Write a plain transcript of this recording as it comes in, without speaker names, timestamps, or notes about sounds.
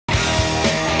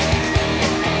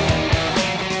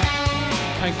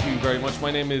very much.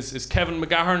 My name is Kevin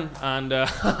McGahern, and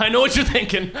I know what you're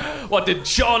thinking. What, did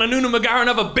Sean and Una McGahern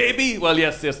have a baby? Well,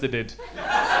 yes, they did.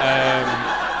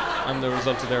 And the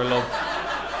result of their love.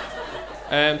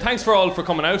 Thanks for all for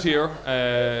coming out here.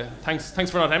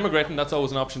 Thanks for not emigrating. That's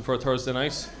always an option for a Thursday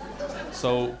night.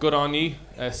 So good on ye.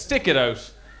 Stick it out.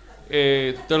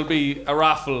 There'll be a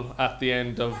raffle at the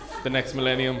end of the next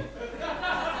millennium.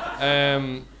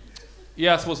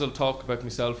 Yeah, I suppose I'll talk about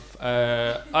myself.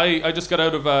 I just got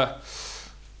out of a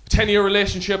 10-year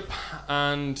relationship,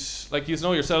 and like you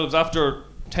know yourselves, after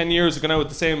 10 years of going out with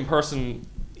the same person,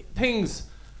 things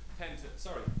tend to...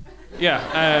 Sorry. Yeah.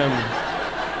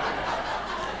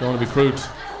 Don't want to be crude.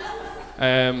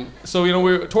 So, you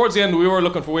know, towards the end we were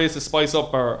looking for ways to spice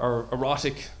up our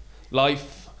erotic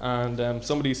life, and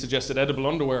somebody suggested edible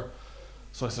underwear.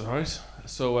 So I said, all right.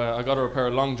 So I got her a pair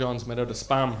of long johns made out of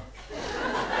Spam.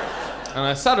 And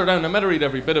I sat her down, I met her eat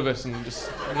every bit of it, and she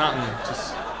ended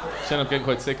up getting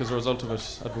quite sick as a result of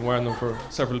it. I'd been wearing them for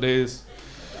several days.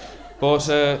 But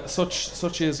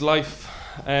such is life.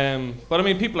 But I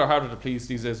mean, people are harder to please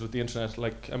these days with the internet.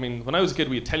 Like, I mean, when I was a kid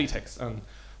we had teletext, and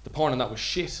the porn in that was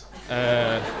shit.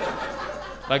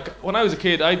 Like, when I was a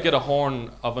kid, I'd get a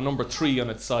horn of a number 3 on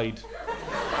its side.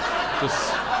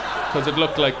 Just because it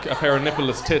looked like a pair of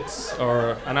nippleless tits,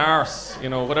 or an arse, you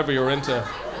know, whatever you're into.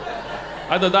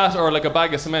 Either that or like a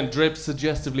bag of cement draped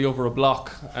suggestively over a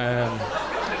block.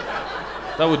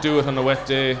 That would do it on a wet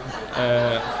day.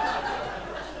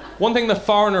 One thing that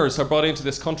foreigners have brought into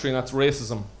this country, and that's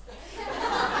racism.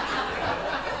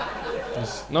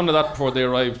 There's none of that before they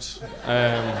arrived.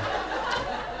 I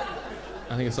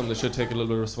think it's something they should take a little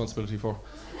bit of responsibility for.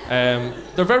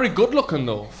 They're very good looking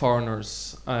though,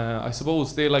 foreigners. I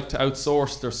suppose they like to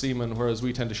outsource their semen, whereas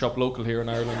we tend to shop local here in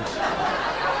Ireland.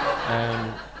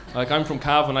 Like, I'm from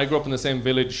Cavan. I grew up in the same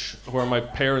village where my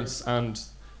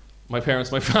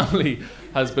family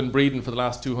has been breeding for the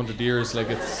last 200 years. Like,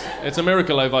 it's a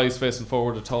miracle I've eyes facing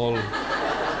forward at all.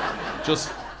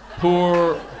 Just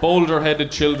poor,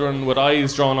 boulder-headed children with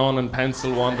eyes drawn on in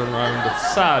pencil wandering around.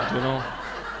 It's sad, you know.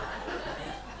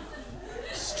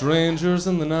 Strangers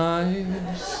in the night,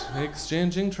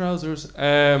 exchanging trousers.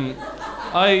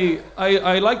 I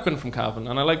like being from Cavan,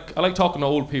 and I like talking to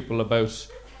old people about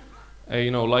you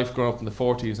know, life growing up in the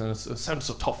 40s, and it sounds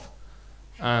so tough.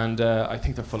 And I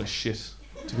think they're full of shit,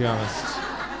 to be honest.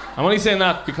 I'm only saying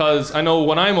that because I know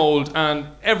when I'm old, and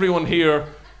everyone here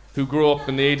who grew up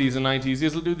in the 80s and 90s,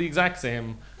 you'll do the exact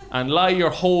same, and lie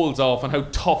your holes off on how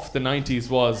tough the 90s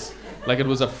was, like it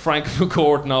was a Frank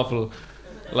McCourt novel.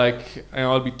 Like, you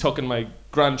know, I'll be tucking my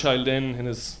grandchild in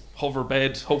his hover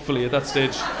bed, hopefully at that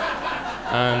stage,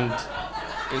 and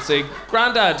he'll say,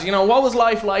 "Grandad, you know, what was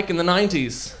life like in the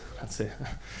 90s?" I'd say,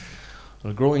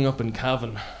 well, growing up in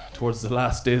Cavan towards the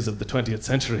last days of the 20th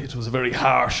century, it was a very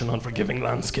harsh and unforgiving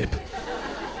landscape.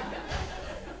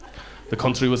 The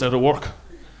country was out of work.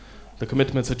 The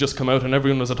commitments had just come out and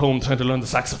everyone was at home trying to learn the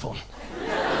saxophone.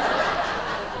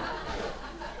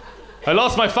 I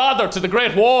lost my father to the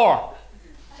Great War.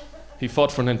 He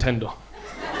fought for Nintendo.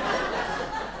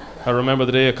 I remember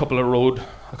the day a couple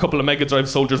of Mega Drive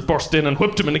soldiers burst in and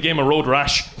whipped him in a game of Road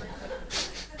Rash.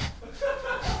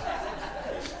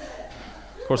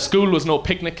 Of course, school was no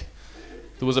picnic.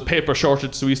 There was a paper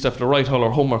shortage, so we used to have to write all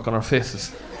our homework on our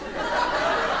faces.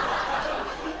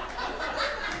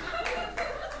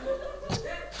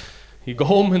 He'd go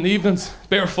home in the evenings,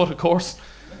 barefoot of course,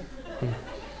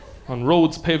 on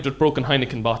roads paved with broken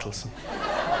Heineken bottles.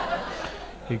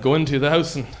 He'd go into the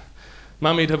house and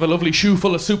Mammy'd have a lovely shoe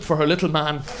full of soup for her little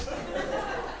man. Of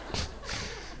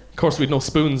course, we'd no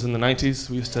spoons in the 90s.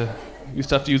 We used to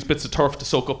have to use bits of turf to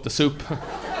soak up the soup.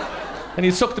 And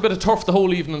he'd sucked a bit of turf the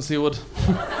whole evening, so he would.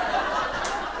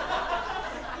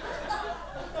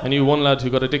 I knew one lad who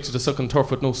got addicted to sucking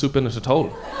turf with no soup in it at all.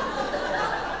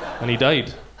 And he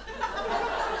died.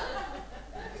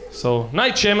 So,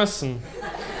 night, Seamus, and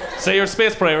say your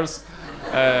space prayers.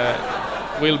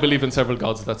 We'll believe in several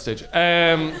gods at that stage.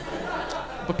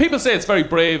 But people say it's very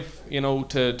brave, you know,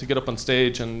 to get up on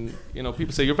stage, and, you know,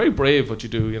 people say you're very brave what you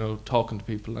do, you know, talking to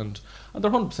people, and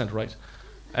they're 100% right.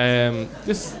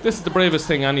 This is the bravest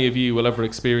thing any of you will ever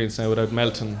experience now without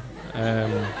melting.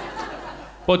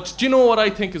 But do you know what I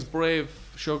think is brave,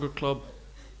 Sugar Club?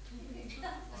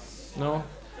 No?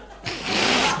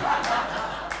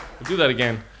 I'll do that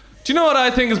again. Do you know what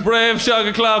I think is brave,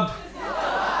 Sugar Club?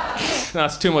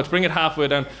 That's too much. Bring it halfway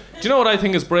down. Do you know what I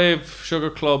think is brave, Sugar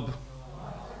Club?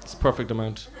 It's a perfect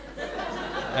amount.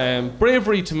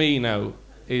 Bravery to me now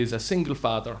is a single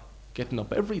father getting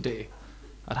up every day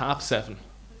at 7:30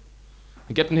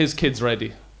 and getting his kids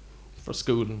ready for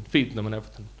school and feeding them and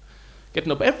everything.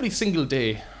 Getting up every single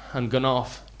day and gone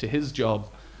off to his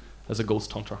job as a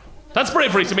ghost hunter. That's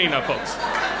bravery to me now, folks.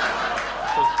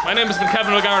 So, my name has been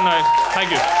Kevin McGahern now.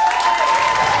 Thank you.